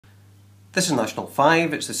This is National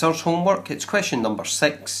 5, it's the Surds homework, it's question number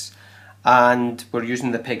 6 and we're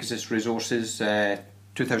using the Pegasus Resources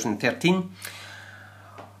 2013.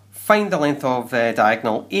 Find the length of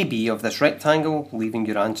diagonal AB of this rectangle, leaving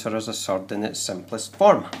your answer as a surd in its simplest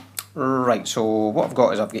form. Right, so what I've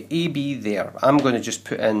got is I've got AB there. I'm going to just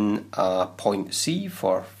put in a point C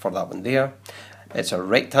for that one there. It's a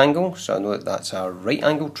rectangle, so I know that that's a right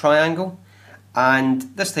angle triangle. And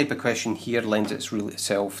this type of question here lends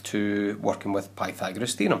itself to working with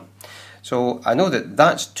Pythagoras theorem. So I know that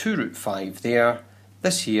that's 2 root 5 there.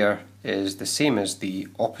 This here is the same as the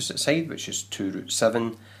opposite side, which is 2 root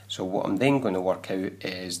 7. So what I'm then going to work out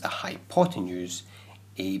is the hypotenuse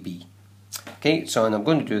AB. Okay, so and I'm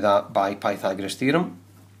going to do that by Pythagoras theorem.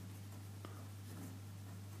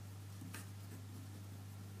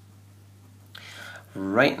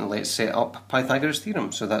 Right, and let's set up Pythagoras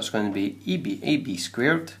theorem. So that's going to be AB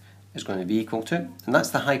squared is going to be equal to, and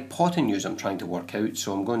that's the hypotenuse I'm trying to work out,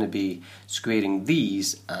 so I'm going to be squaring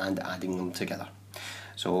these and adding them together.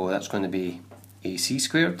 So that's going to be AC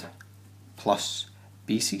squared plus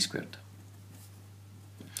BC squared.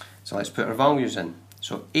 So let's put our values in.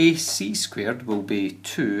 So AC squared will be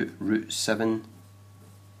 2 root 7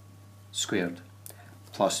 squared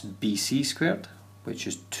plus BC squared, which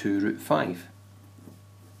is 2 root 5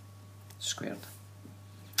 squared.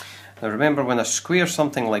 Now remember, when I square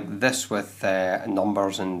something like this with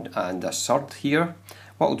numbers and a surd here,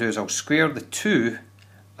 what I'll do is I'll square the 2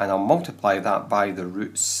 and I'll multiply that by the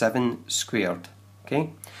root 7 squared.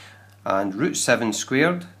 Okay? And root 7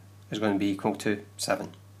 squared is going to be equal to 7.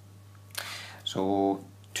 So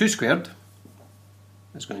 2 squared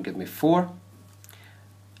is going to give me 4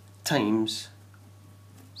 times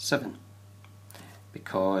 7.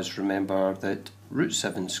 Because remember that root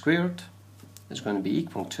 7 squared is going to be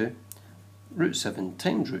equal to root 7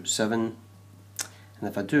 times root 7, and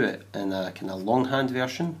if I do it in a kind of longhand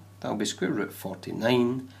version, that will be square root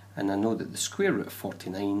 49, and I know that the square root of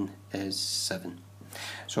 49 is 7.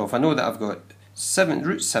 So if I know that I've got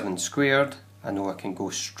root 7 squared, I know I can go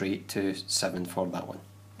straight to 7 for that one.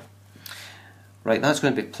 Right, that's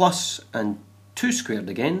going to be plus, and 2 squared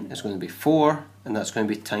again is going to be 4, and that's going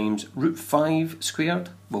to be times root 5 squared.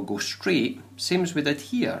 We'll go straight, same as we did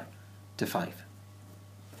here, to 5.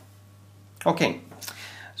 Okay,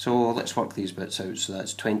 so let's work these bits out. So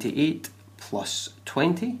that's 28 plus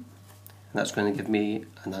 20, and that's going to give me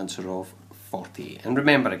an answer of 48. And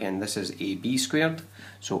remember again, this is AB squared,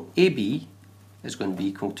 so AB is going to be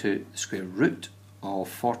equal to the square root of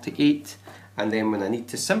 48, and then when I need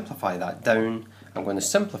to simplify that down, I'm going to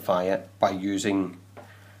simplify it by using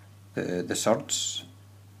the surds,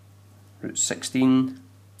 root 16,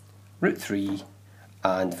 root 3,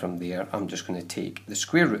 and from there I'm just going to take the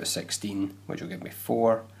square root of 16, which will give me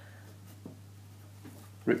 4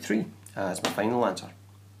 root 3 as my final answer.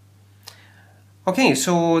 Okay,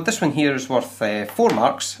 so this one here is worth 4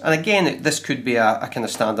 marks, and again this could be a kind of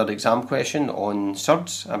standard exam question on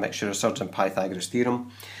surds, a mixture of surds and Pythagoras theorem.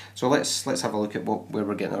 So let's have a look at where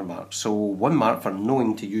we're getting our marks. So 1 mark for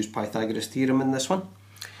knowing to use Pythagoras theorem in this one.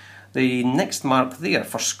 The next mark there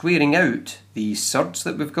for squaring out the surds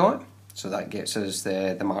that we've got, so that gets us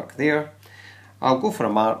the mark there. I'll go for a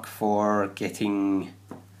mark for getting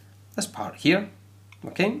this part here.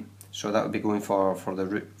 Okay, so that would be going for the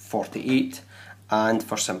root 48, and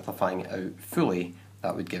for simplifying it out fully,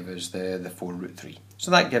 that would give us the 4 root 3. So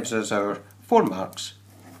that gives us our 4 marks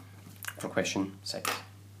for question 6.